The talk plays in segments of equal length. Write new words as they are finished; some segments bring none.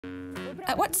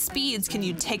At what speeds can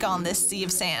you take on this sea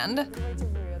of sand?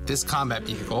 This combat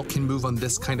vehicle can move on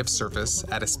this kind of surface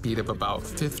at a speed of about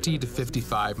 50 to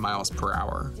 55 miles per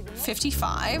hour.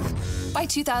 55? By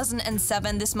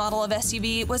 2007, this model of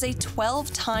SUV was a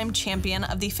 12-time champion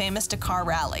of the famous Dakar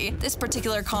rally. This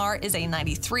particular car is a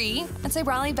 93. It's a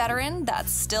rally veteran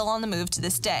that's still on the move to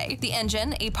this day. The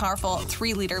engine, a powerful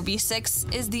 3-liter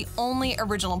V6, is the only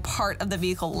original part of the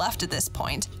vehicle left at this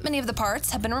point. Many of the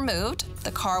parts have been removed,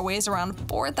 the car weighs around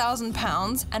 4,000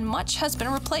 pounds, and much has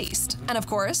been replaced. And of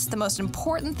course, the most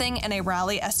important thing in a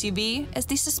rally SUV is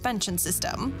the suspension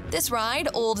system. This ride,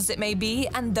 old as it may be,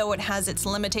 and though it has its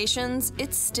limitations,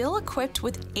 it's still equipped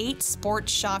with 8 sport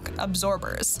shock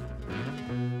absorbers.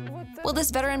 Will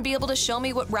this veteran be able to show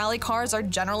me what rally cars are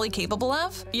generally capable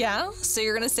of? Yeah? So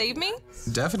you're gonna save me?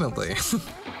 Definitely.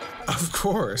 Of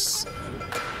course.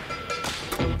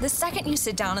 The second you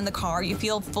sit down in the car, you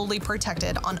feel fully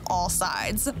protected on all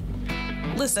sides.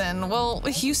 Listen, well,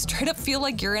 you straight up feel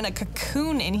like you're in a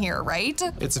cocoon in here, right?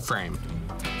 It's a frame.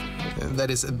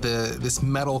 That is this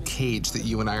metal cage that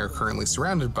you and I are currently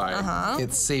surrounded by.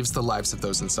 It saves the lives of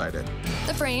those inside it.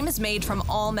 The frame is made from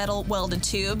all metal welded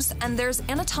tubes, and there's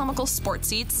anatomical sport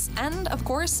seats, and of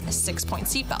course, 6-point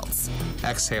seat belts.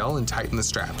 Exhale and tighten the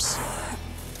straps.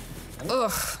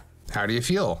 Ugh. How do you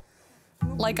feel?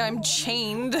 Like I'm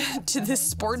chained to this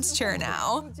sports chair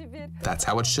now. That's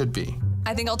how it should be.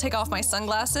 I think I'll take off my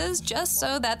sunglasses just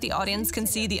so that the audience can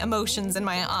see the emotions in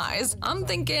my eyes. I'm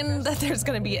thinking that there's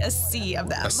gonna be a sea of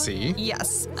them. A sea?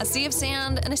 Yes, a sea of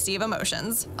sand and a sea of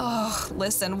emotions. Oh,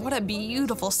 listen, what a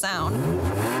beautiful sound.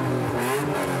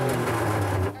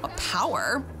 A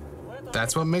power.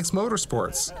 That's what makes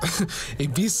motorsports. A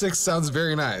V6 sounds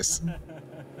very nice.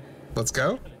 Let's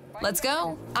go? Let's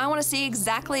go. I want to see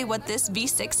exactly what this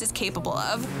V6 is capable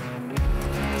of.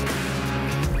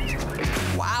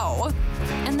 Wow.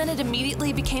 And then it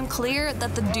immediately became clear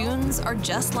that the dunes are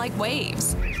just like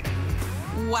waves.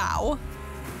 Wow.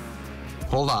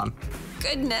 Hold on.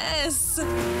 Goodness.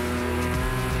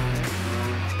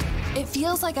 It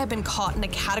feels like I've been caught in a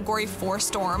Category 4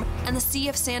 storm, and the sea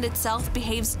of sand itself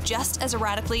behaves just as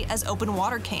erratically as open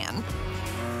water can.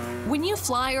 When you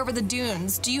fly over the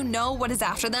dunes, do you know what is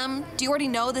after them? Do you already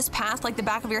know this path like the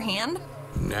back of your hand?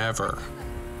 Never.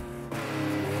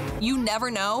 You never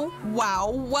know?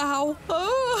 Wow, wow.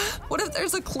 Oh, what if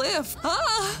there's a cliff?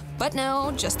 Ah! But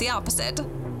no, just the opposite.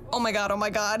 Oh my god, oh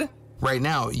my god. Right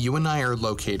now, you and I are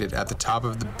located at the top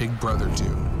of the Big Brother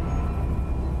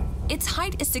dune. Its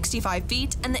height is 65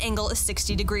 feet and the angle is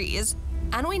 60 degrees.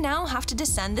 And we now have to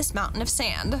descend this mountain of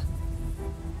sand.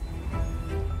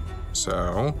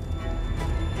 So,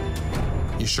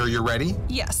 you sure you're ready?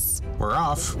 Yes. We're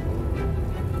off.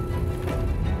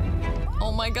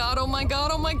 Oh my god, oh my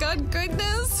god, oh my god,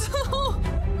 goodness.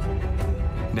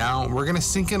 Now, we're gonna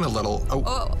sink in a little.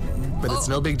 But it's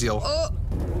no big deal.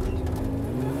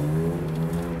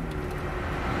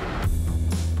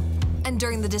 And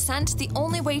during the descent, the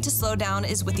only way to slow down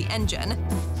is with the engine.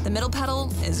 The middle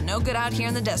pedal is no good out here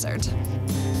in the desert.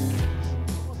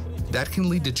 That can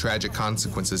lead to tragic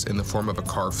consequences in the form of a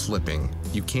car flipping.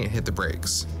 You can't hit the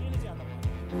brakes.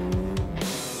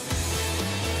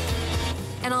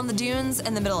 And on the dunes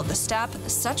in the middle of the steppe,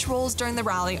 such rolls during the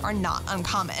rally are not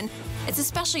uncommon. It's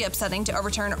especially upsetting to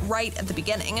overturn right at the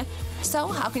beginning. So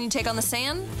how can you take on the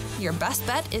sand? Your best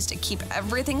bet is to keep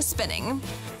everything spinning.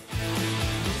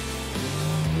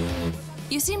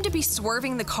 You seem to be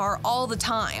swerving the car all the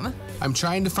time. I'm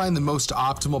trying to find the most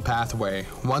optimal pathway,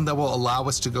 one that will allow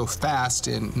us to go fast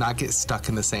and not get stuck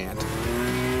in the sand.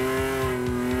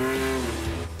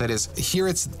 That is, here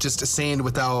it's just a sand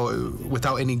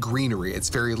without any greenery. It's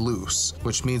very loose,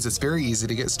 which means it's very easy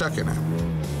to get stuck in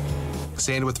it.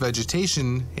 Sand with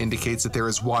vegetation indicates that there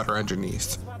is water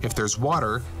underneath. If there's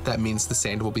water, that means the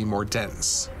sand will be more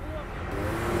dense.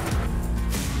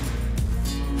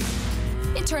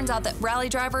 It turns out that rally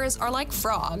drivers are like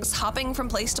frogs, hopping from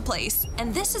place to place,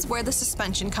 and this is where the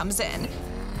suspension comes in.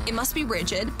 It must be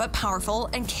rigid, but powerful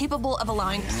and capable of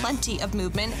allowing plenty of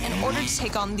movement in order to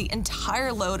take on the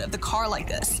entire load of the car like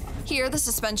this. Here, the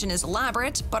suspension is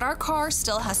elaborate, but our car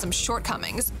still has some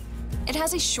shortcomings. It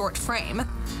has a short frame.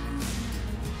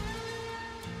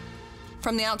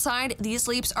 From the outside, these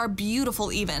leaps are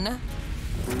beautiful even,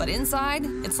 but inside,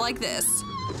 it's like this.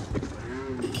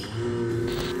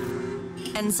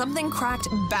 And something cracked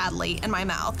badly in my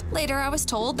mouth. Later, I was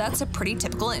told that's a pretty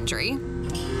typical injury.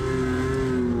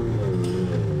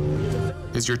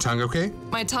 Is your tongue okay?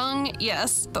 My tongue,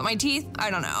 yes, but my teeth, I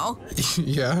don't know.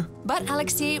 Yeah? But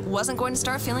Alexei wasn't going to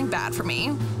start feeling bad for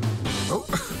me. Oh.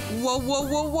 Whoa, whoa,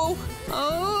 whoa, whoa.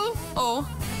 Oh.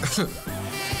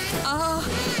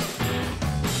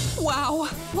 Wow,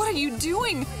 what are you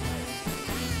doing?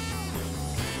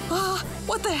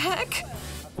 What the heck?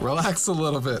 Relax a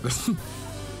little bit.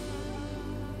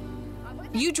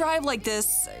 You drive like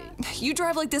this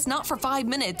not for 5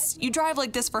 minutes. You drive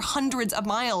like this for hundreds of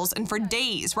miles and for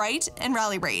days, right? In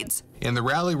rally raids. In the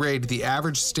rally raid, the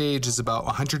average stage is about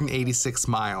 186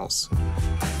 miles.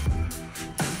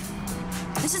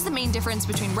 This is the main difference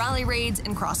between rally raids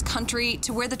and cross-country,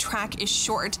 to where the track is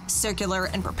short, circular,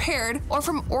 and prepared, or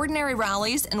from ordinary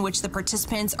rallies in which the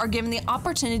participants are given the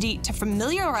opportunity to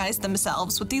familiarize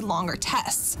themselves with the longer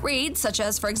tests. Raids, such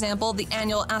as, for example, the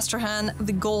annual Astrahan,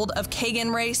 the Gold of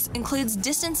Kagan race, includes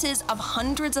distances of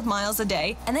hundreds of miles a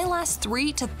day, and they last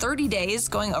 3 to 30 days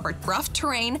going over rough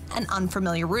terrain and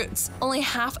unfamiliar routes. Only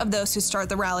half of those who start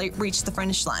the rally reach the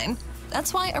finish line.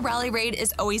 That's why a rally raid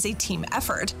is always a team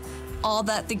effort. All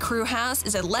that the crew has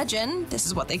is a legend, this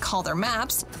is what they call their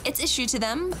maps. It's issued to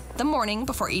them the morning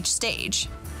before each stage.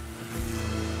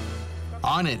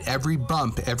 On it, every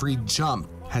bump, every jump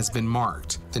has been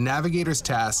marked. The navigator's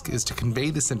task is to convey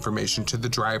this information to the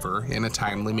driver in a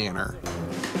timely manner.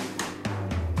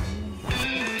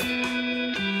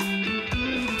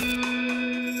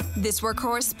 This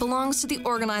workhorse belongs to the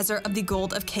organizer of the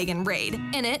Gold of Kagan raid.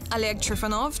 In it, Oleg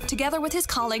Trifonov, together with his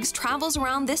colleagues, travels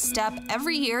around this steppe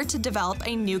every year to develop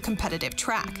a new competitive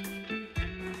track.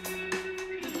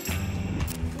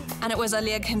 And it was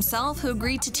Oleg himself who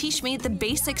agreed to teach me the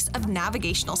basics of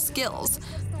navigational skills.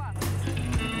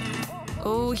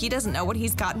 Oh, he doesn't know what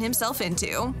he's gotten himself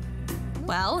into.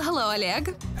 Well, hello,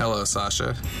 Oleg. Hello,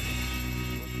 Sasha.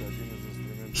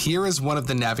 Here is one of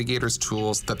the navigator's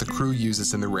tools that the crew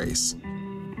uses in the race.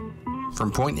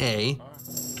 From point A,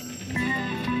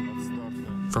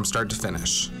 from start to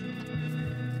finish.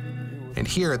 And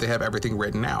here they have everything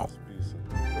written out.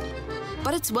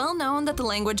 But it's well known that the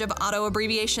language of auto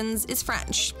abbreviations is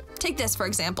French. Take this, for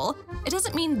example. It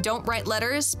doesn't mean don't write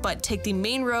letters, but take the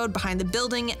main road behind the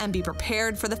building and be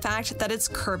prepared for the fact that it's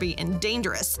curvy and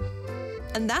dangerous.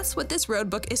 And that's what this road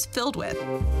book is filled with.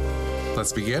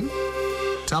 Let's begin.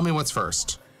 Tell me what's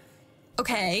first.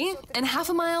 Okay, in half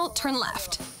a mile, turn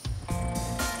left.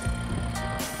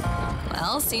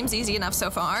 Well, seems easy enough so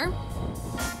far.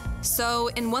 So,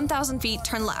 in 1,000 feet,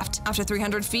 turn left. After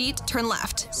 300 feet, turn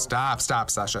left. Stop,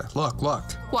 Sasha. Look.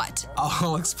 What?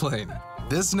 I'll explain.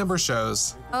 This number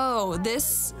shows... Oh,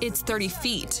 it's 30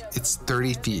 feet. It's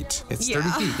 30 feet. It's yeah.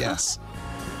 30 feet, yes.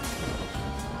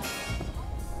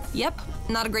 Yep,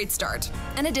 not a great start.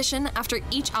 In addition, after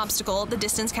each obstacle, the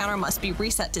distance counter must be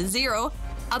reset to 0.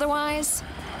 Otherwise,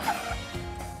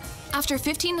 after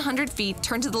 1,500 feet,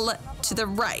 turn to the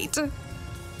right.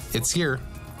 It's here.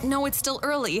 No, it's still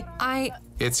early.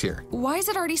 It's here. Why is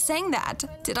it already saying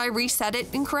that? Did I reset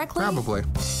it incorrectly? Probably.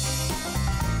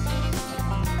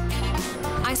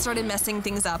 I started messing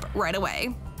things up right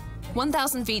away.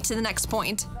 1,000 feet to the next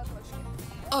point.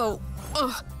 Oh,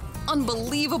 ugh.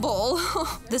 Unbelievable.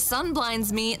 The sun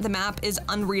blinds me, the map is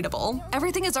unreadable.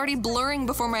 Everything is already blurring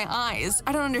before my eyes.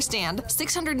 I don't understand.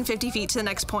 650 feet to the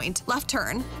next point. Left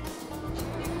turn.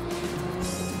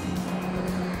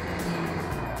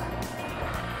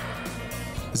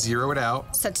 Zero it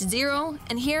out. Set to 0,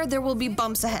 and here there will be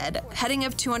bumps ahead, heading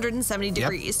of 270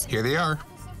 degrees. Yep, here they are.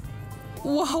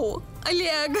 Whoa,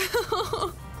 Oleg.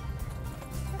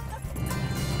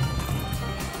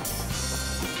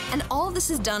 And all of this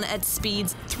is done at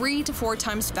speeds 3 to 4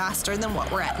 times faster than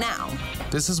what we're at now.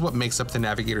 This is what makes up the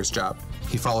navigator's job.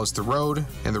 He follows the road,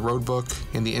 and the road book,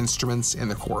 and the instruments,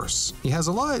 and the course. He has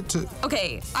a lot to...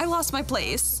 Okay, I lost my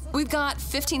place. We've got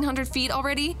 1,500 feet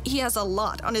already. He has a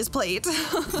lot on his plate.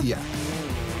 Yeah.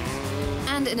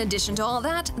 And in addition to all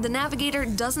that, the navigator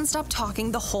doesn't stop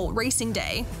talking the whole racing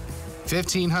day.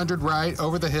 1,500 right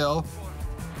over the hill.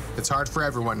 It's hard for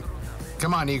everyone.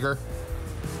 Come on, Igor.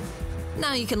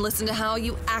 Now you can listen to how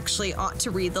you actually ought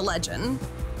to read the legend.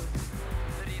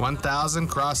 1,000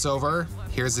 crossover.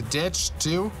 Here's a ditch,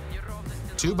 2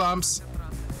 bumps.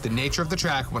 The nature of the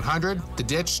track, 100, the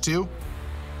ditch, 2.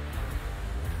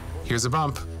 Here's a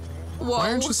bump. Whoa.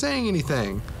 Why aren't you saying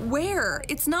anything? Where?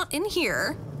 It's not in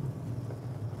here.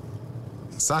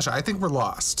 Sasha, I think we're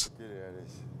lost.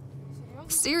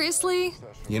 Seriously?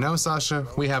 You know, Sasha,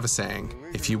 we have a saying.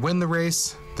 If you win the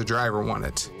race, the driver won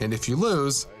it. And if you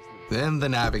lose, then the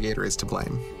navigator is to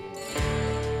blame.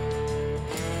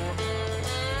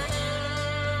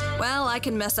 Well, I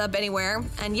can mess up anywhere,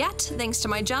 and yet, thanks to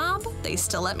my job, they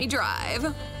still let me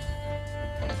drive.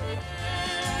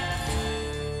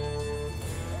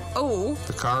 Oh.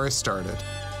 The car is started.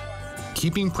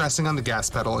 Keeping pressing on the gas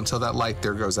pedal until that light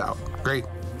there goes out. Great.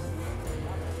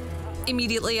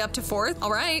 Immediately up to 4th.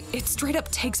 All right, it straight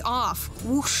up takes off.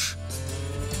 Whoosh.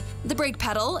 The brake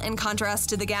pedal, in contrast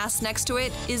to the gas next to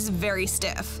it, is very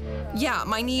stiff. Yeah,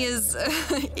 my knee is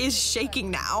is shaking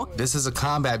now. This is a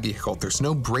combat vehicle. There's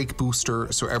no brake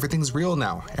booster, so everything's real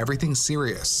now. Everything's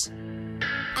serious.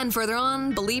 And further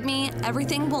on, believe me,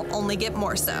 everything will only get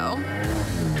more so.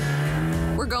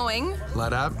 We're going.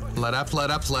 Let up, let up,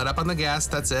 let up, let up on the gas.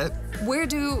 That's it. Where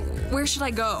should I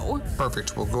go?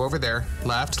 Perfect. We'll go over there.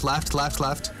 Left, left, left,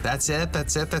 left. That's it,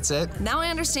 that's it, that's it. Now I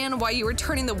understand why you were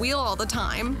turning the wheel all the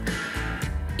time.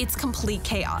 It's complete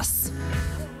chaos.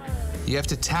 You have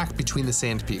to tack between the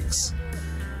sand peaks.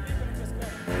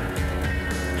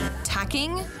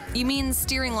 Tacking? You mean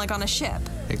steering like on a ship?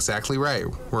 Exactly right.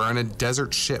 We're on a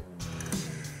desert ship.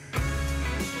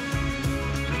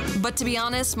 But to be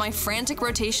honest, my frantic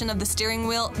rotation of the steering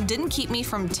wheel didn't keep me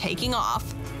from taking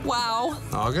off. Wow.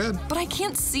 All good. But I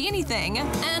can't see anything,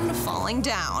 and falling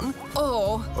down.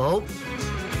 Oh.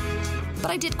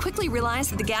 But I did quickly realize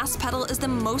that the gas pedal is the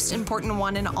most important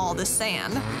one in all this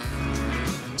sand.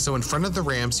 So in front of the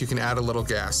ramps, you can add a little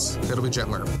gas. It'll be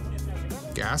gentler.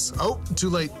 Gas? Oh,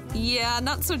 too late. Yeah,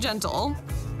 not so gentle.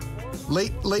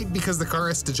 Late because the car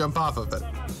has to jump off of it.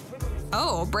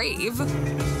 Oh, brave.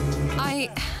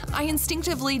 I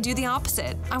instinctively do the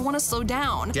opposite. I want to slow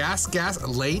down. Gas,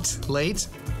 late.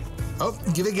 Oh,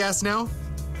 give it gas now.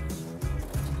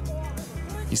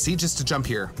 You see, just to jump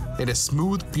here. In a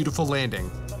smooth, beautiful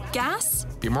landing. Gas?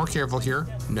 Be more careful here.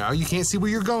 No, you can't see where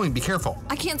you're going. Be careful.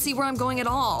 I can't see where I'm going at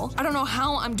all. I don't know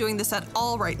how I'm doing this at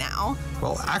all right now.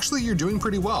 Well, actually, you're doing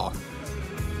pretty well.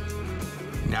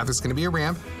 Now there's gonna be a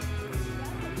ramp.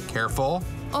 Careful.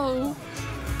 Oh,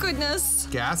 goodness.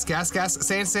 Gas,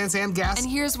 sand, gas.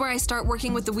 And here's where I start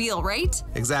working with the wheel, right?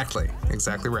 Exactly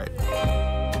right.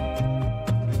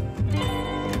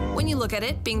 When you look at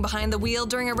it, being behind the wheel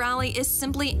during a rally is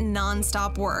simply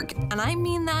non-stop work. And I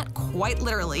mean that quite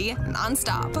literally,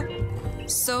 non-stop.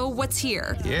 So what's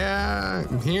here? Yeah,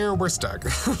 here we're stuck.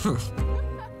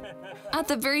 At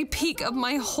the very peak of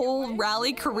my whole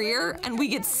rally career, and we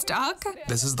get stuck?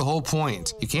 This is the whole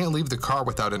point. You can't leave the car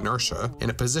without inertia. In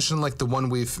a position like the one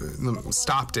we've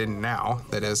stopped in now,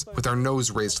 that is, with our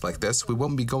nose raised like this, we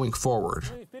won't be going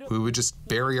forward. We would just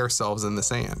bury ourselves in the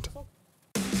sand.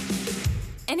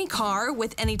 Any car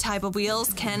with any type of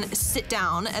wheels can sit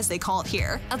down, as they call it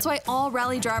here. That's why all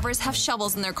rally drivers have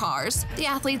shovels in their cars. The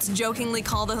athletes jokingly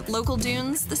call the local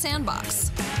dunes the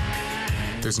sandbox.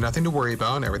 There's nothing to worry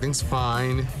about. Everything's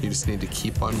fine. You just need to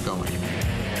keep on going.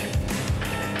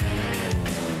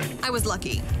 I was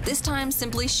lucky. This time,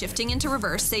 simply shifting into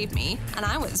reverse saved me, and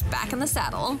I was back in the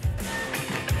saddle.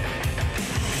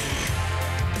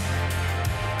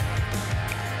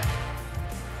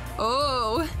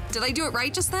 Oh, did I do it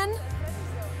right just then?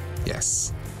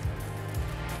 Yes.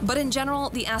 But in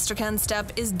general, the Astrakhan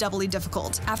step is doubly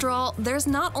difficult. After all, there's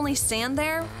not only sand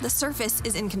there, the surface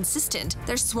is inconsistent.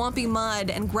 There's swampy mud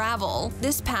and gravel.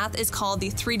 This path is called the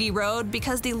 3D road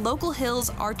because the local hills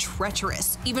are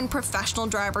treacherous. Even professional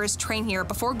drivers train here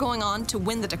before going on to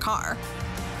win the Dakar.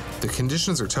 The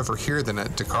conditions are tougher here than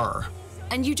at Dakar.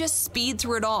 And you just speed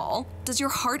through it all. Does your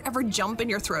heart ever jump in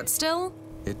your throat still?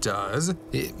 It does.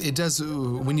 It does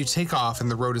when you take off and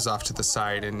the road is off to the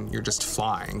side and you're just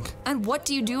flying. And what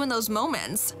do you do in those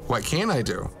moments? What can I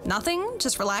do? Nothing?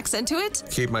 Just relax into it?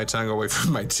 Keep my tongue away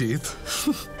from my teeth.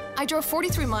 I drove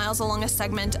 43 miles along a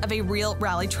segment of a real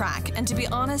rally track, and to be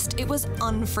honest, it was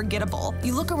unforgettable.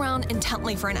 You look around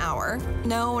intently for an hour.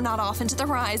 No, not off into the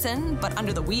horizon, but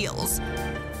under the wheels.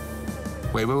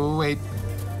 Wait.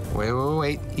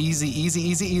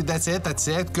 Easy. That's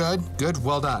it. Good.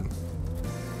 Well done.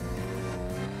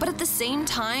 But at the same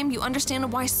time, you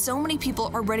understand why so many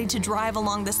people are ready to drive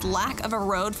along this lack of a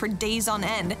road for days on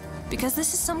end, because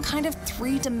this is some kind of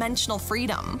three-dimensional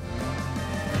freedom.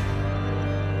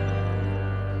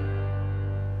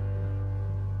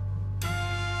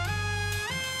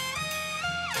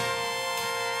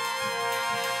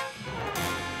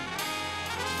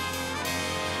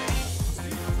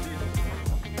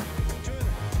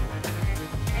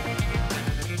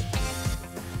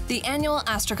 The annual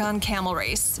Astrakhan Camel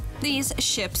Race. These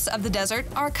ships of the desert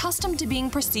are accustomed to being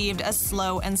perceived as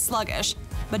slow and sluggish,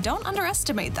 but don't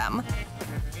underestimate them.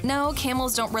 No,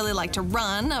 camels don't really like to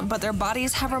run, but their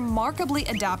bodies have remarkably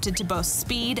adapted to both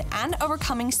speed and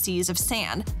overcoming seas of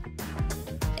sand.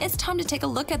 It's time to take a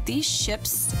look at these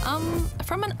ships,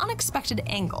 from an unexpected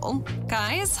angle.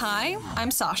 Guys, hi, I'm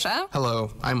Sasha.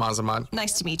 Hello, I'm Azamat.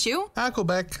 Nice to meet you.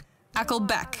 Akelbeck.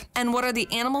 Akelbeck. And what are the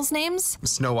animals' names?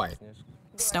 Snow White.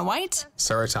 Snow White?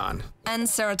 Saratan. And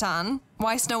Saratan.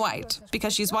 Why Snow White?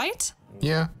 Because she's white?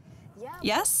 Yeah.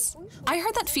 Yes? I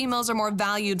heard that females are more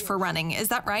valued for running, is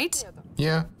that right?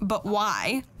 Yeah. But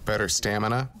why? Better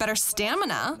stamina. Better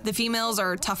stamina? The females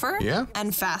are tougher? Yeah.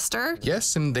 And faster?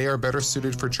 Yes, and they are better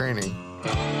suited for training.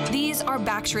 These are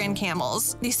Bactrian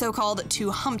camels, the so-called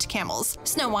two-humped camels.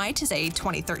 Snow White is a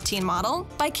 2013 model.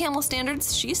 By camel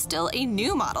standards, she's still a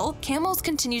new model. Camels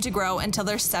continue to grow until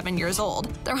they're 7 years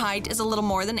old. Their height is a little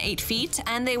more than 8 feet,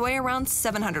 and they weigh around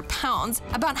 700 pounds.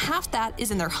 About half that is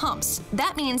in their humps.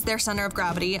 That means their center of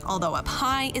gravity, although up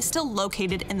high, is still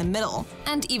located in the middle.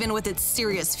 And even with its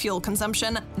serious fuel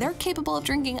consumption, they're capable of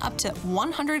drinking up to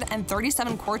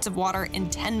 137 quarts of water in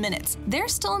 10 minutes. They're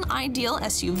still an ideal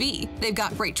SUV. They've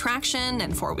got great traction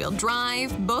and four-wheel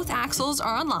drive. Both axles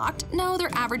are unlocked. No, their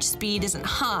average speed isn't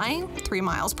high, 3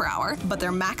 miles per hour, but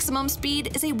their maximum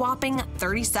speed is a whopping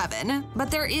 37. But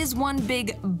there is one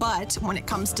big but when it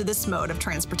comes to this mode of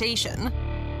transportation.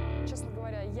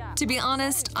 To be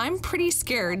honest, I'm pretty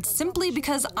scared simply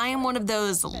because I am one of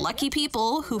those lucky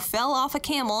people who fell off a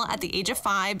camel at the age of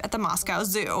 5 at the Moscow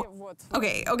Zoo.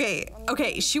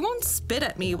 Okay, she won't spit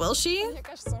at me, will she?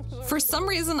 For some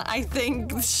reason, I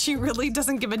think she really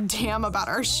doesn't give a damn about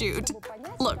our shoot.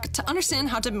 Look, to understand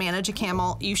how to manage a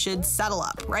camel, you should saddle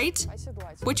up, right?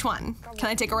 Which one? Can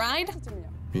I take a ride?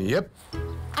 Yep.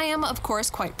 I am, of course,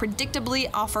 quite predictably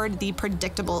offered the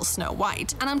predictable Snow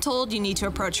White, and I'm told you need to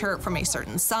approach her from a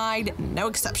certain side, no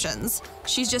exceptions.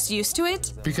 She's just used to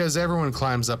it? Because everyone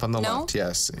climbs up on the left,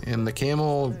 yes, and the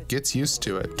camel gets used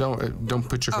to it. Don't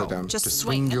put your foot down. Just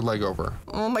swing your leg over.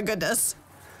 Oh my goodness.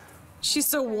 She's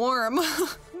so warm.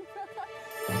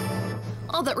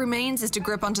 All that remains is to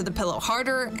grip onto the pillow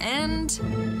harder and...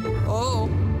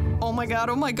 Oh my god.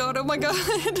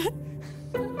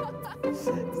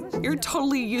 You're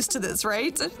totally used to this,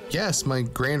 right? Yes, my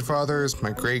grandfathers,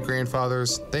 my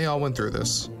great-grandfathers, they all went through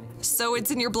this. So it's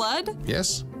in your blood?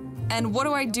 Yes. And what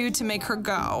do I do to make her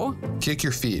go? Kick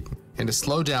your feet, and to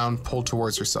slow down, pull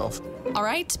towards yourself. All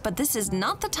right, but this is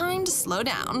not the time to slow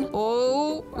down.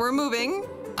 Oh, we're moving.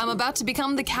 I'm about to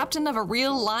become the captain of a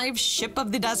real live ship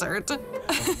of the desert.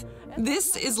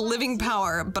 This is living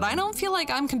power, but I don't feel like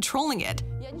I'm controlling it.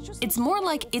 It's more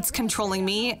like it's controlling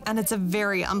me, and it's a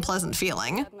very unpleasant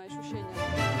feeling.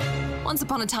 Once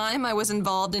upon a time, I was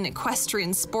involved in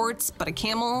equestrian sports, but a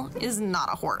camel is not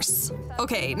a horse.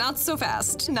 Okay, not so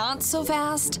fast, not so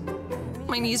fast.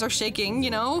 My knees are shaking,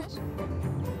 you know?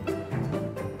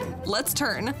 Let's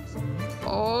turn.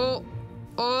 Oh.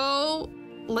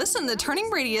 Listen, the turning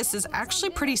radius is actually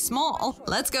pretty small.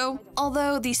 Let's go.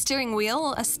 Although the steering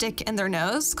wheel, a stick in their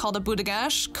nose called a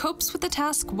budagash, copes with the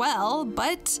task well,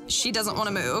 but she doesn't want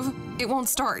to move. It won't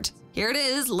start. Here it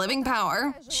is, living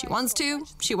power. She wants to,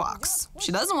 she walks.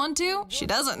 She doesn't want to, she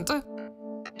doesn't.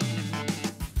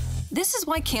 This is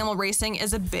why camel racing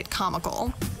is a bit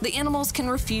comical. The animals can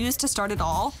refuse to start at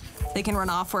all. They can run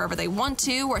off wherever they want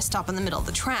to or stop in the middle of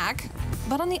the track.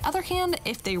 But on the other hand,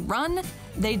 if they run,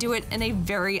 they do it in a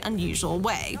very unusual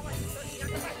way.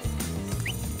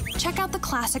 Check out the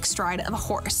classic stride of a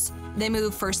horse. They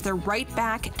move first their right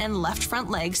back and left front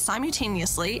legs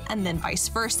simultaneously and then vice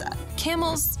versa.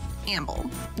 Camels amble.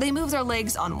 They move their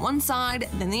legs on one side,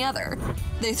 then the other.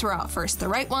 They throw out first the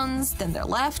right ones, then their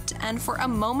left, and for a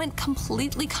moment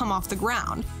completely come off the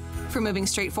ground. For moving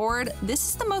straight forward, this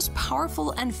is the most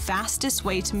powerful and fastest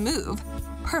way to move.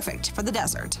 Perfect for the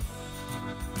desert.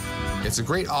 It's a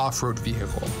great off-road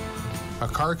vehicle. A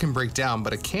car can break down,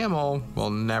 but a camel will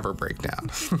never break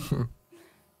down.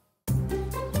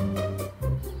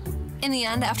 In the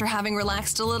end, after having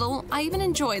relaxed a little, I even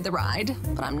enjoyed the ride,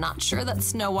 but I'm not sure that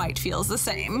Snow White feels the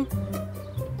same.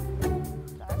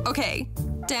 Okay,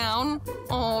 down.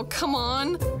 Oh, come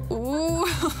on. Ooh.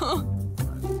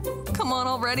 Come on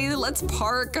already, let's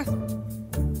park.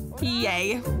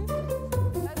 Yay.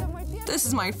 This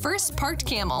is my first parked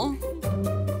camel.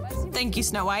 Thank you,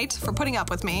 Snow White, for putting up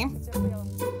with me.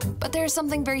 But there's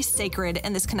something very sacred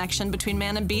in this connection between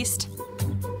man and beast.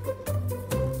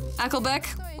 Ecclebeck,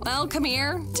 well, come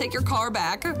here, take your car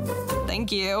back.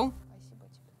 Thank you.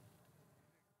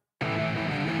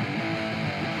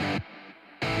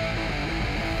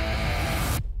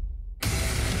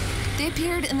 They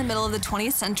appeared in the middle of the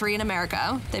 20th century in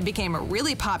America. They became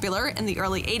really popular in the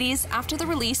early 80s after the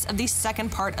release of the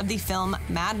second part of the film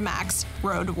Mad Max: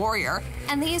 Road Warrior,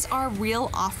 and these are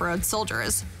real off-road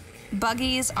soldiers.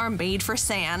 Buggies are made for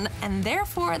sand, and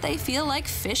therefore they feel like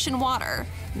fish in water,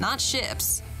 not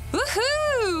ships.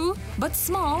 Woohoo! But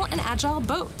small and agile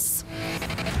boats.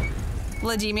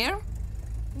 Vladimir?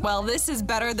 Well, this is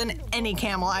better than any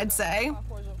camel, I'd say.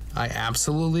 I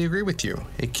absolutely agree with you.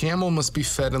 A camel must be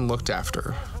fed and looked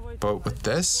after. But with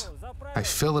this, I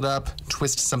fill it up,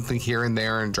 twist something here and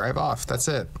there, and drive off. That's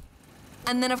it.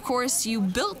 And then, of course, you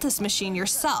built this machine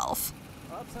yourself.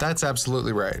 That's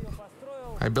absolutely right.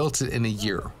 I built it in a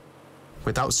year,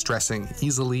 without stressing,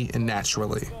 easily and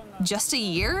naturally. Just a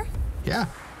year? Yeah.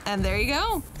 And there you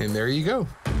go. And there you go.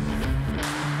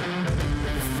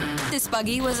 This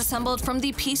buggy was assembled from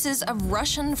the pieces of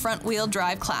Russian front-wheel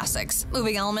drive classics,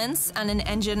 moving elements, and an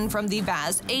engine from the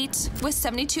Vaz-8 with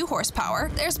 72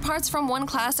 horsepower. There's parts from one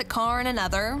classic car in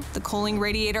another, the cooling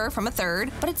radiator from a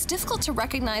third, but it's difficult to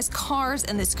recognize cars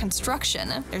in this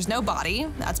construction. There's no body,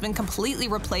 that's been completely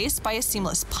replaced by a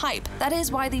seamless pipe. That is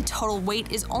why the total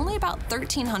weight is only about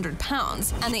 1,300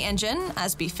 pounds, and the engine,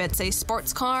 as befits a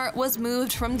sports car, was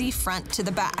moved from the front to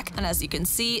the back. And as you can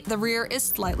see, the rear is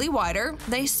slightly wider.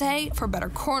 They say for better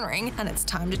cornering, and it's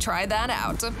time to try that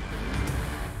out.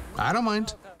 I don't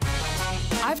mind.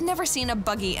 I've never seen a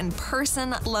buggy in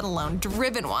person, let alone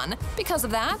driven one. Because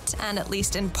of that, and at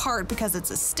least in part because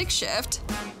it's a stick shift.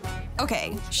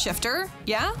 Okay, shifter,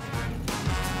 yeah?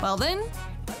 Well then,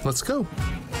 Let's go.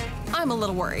 I'm a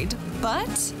little worried,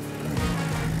 but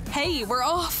hey, we're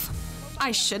off.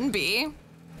 I shouldn't be.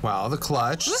 Wow, the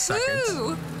clutch. Second.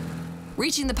 Woohoo!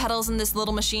 Reaching the pedals in this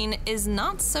little machine is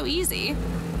not so easy.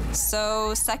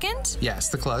 So, second? Yes,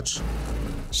 the clutch.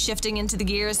 Shifting into the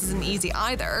gears isn't easy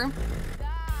either.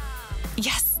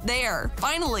 Yes, there,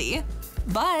 finally.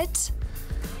 But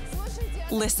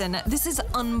listen, this is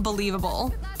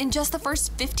unbelievable. In just the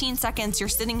first 15 seconds you're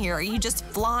sitting here, you just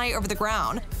fly over the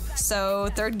ground. So,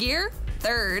 third gear?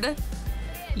 Third.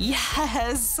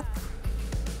 Yes!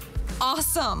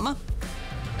 Awesome!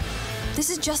 This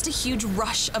is just a huge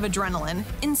rush of adrenaline,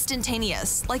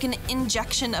 instantaneous, like an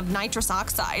injection of nitrous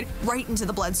oxide right into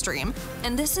the bloodstream.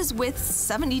 And this is with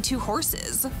 72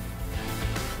 horses.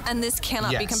 And this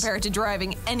cannot be compared to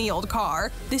driving any old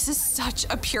car. This is such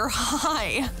a pure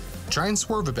high. Try and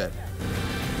swerve a bit.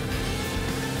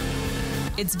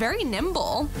 It's very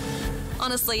nimble.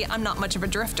 Honestly, I'm not much of a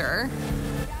drifter.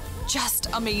 Just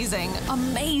amazing,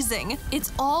 amazing.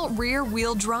 It's all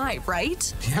rear-wheel drive,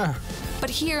 right? Yeah. But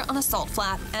here on a salt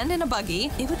flat and in a buggy,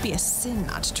 it would be a sin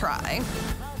not to try.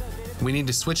 We need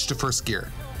to switch to first gear.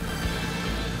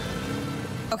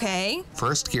 Okay.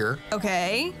 First gear.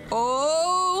 Okay.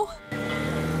 Oh!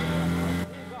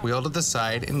 Wheel to the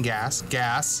side and gas.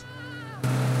 Gas.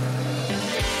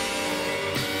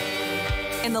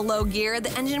 In the low gear,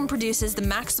 the engine produces the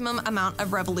maximum amount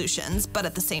of revolutions, but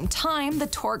at the same time, the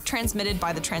torque transmitted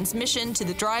by the transmission to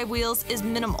the drive wheels is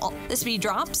minimal. The speed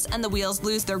drops, and the wheels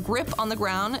lose their grip on the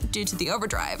ground due to the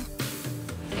overdrive.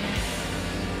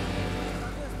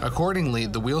 Accordingly,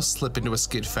 the wheels slip into a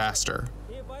skid faster.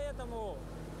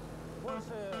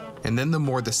 And then the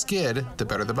more the skid, the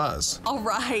better the buzz. All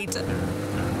right.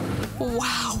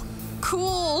 Wow.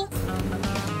 Cool.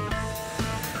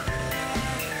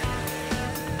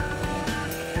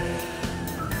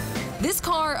 This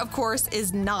car, of course,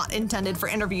 is not intended for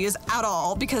interviews at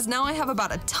all because now I have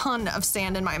about a ton of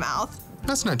sand in my mouth.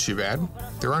 That's not too bad.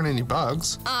 There aren't any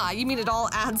bugs. Ah, you mean it all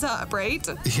adds up, right?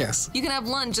 Yes. You can have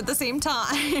lunch at the same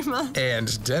time.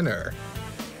 And dinner.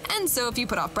 And so if you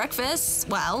put off breakfast,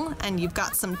 well, and you've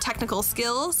got some technical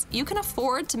skills, you can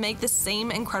afford to make the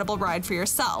same incredible ride for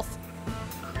yourself.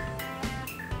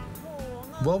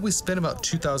 Well, we spent about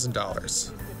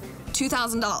 $2,000.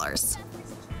 $2,000.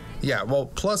 Yeah, well,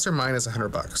 plus or minus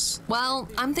 $100. Well,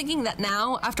 I'm thinking that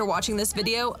now, after watching this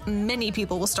video, many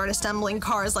people will start assembling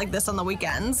cars like this on the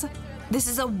weekends. This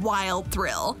is a wild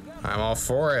thrill. I'm all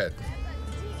for it.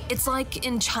 It's like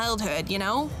in childhood, you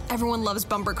know? Everyone loves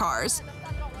bumper cars.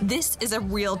 This is a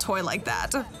real toy like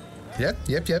that. Yep.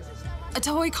 A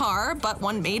toy car, but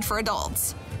one made for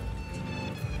adults.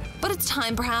 But it's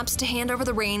time, perhaps, to hand over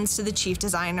the reins to the chief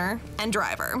designer and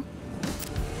driver.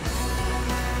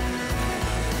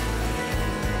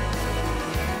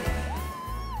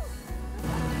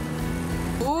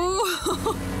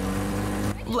 Ooh!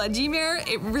 Vladimir,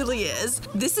 it really is.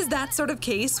 This is that sort of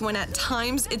case when at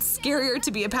times it's scarier to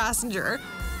be a passenger.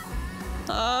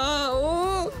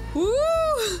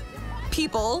 Woo!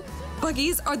 People,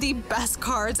 buggies are the best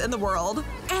cars in the world,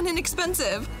 and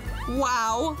inexpensive.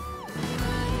 Wow.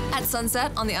 At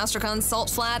sunset on the Astrakhan Salt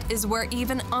Flat is where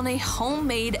even on a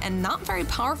homemade and not very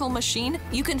powerful machine,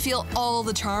 you can feel all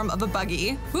the charm of a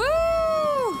buggy. Woo!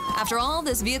 After all,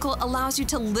 this vehicle allows you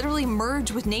to literally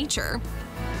merge with nature.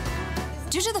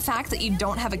 Due to the fact that you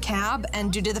don't have a cab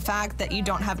and due to the fact that you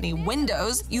don't have any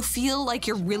windows, you feel like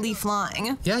you're really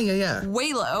flying. Yeah.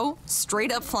 Way low,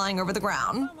 straight up flying over the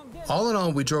ground. All in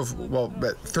all, we drove, well,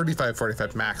 at 35,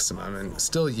 45 maximum, and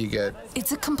still you get...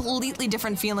 It's a completely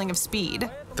different feeling of speed.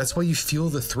 That's why you feel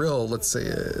the thrill, let's say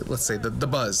the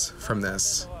buzz from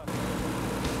this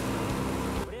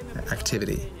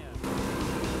activity.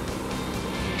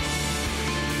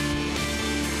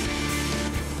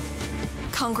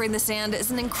 Conquering the sand is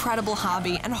an incredible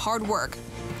hobby and hard work.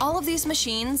 All of these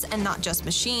machines, and not just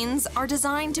machines, are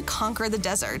designed to conquer the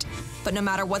desert. But no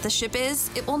matter what the ship is,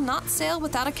 it will not sail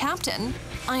without a captain.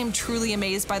 I am truly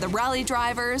amazed by the rally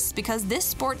drivers because this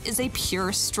sport is a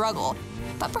pure struggle.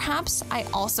 But perhaps I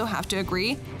also have to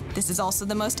agree, this is also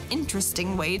the most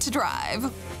interesting way to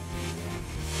drive.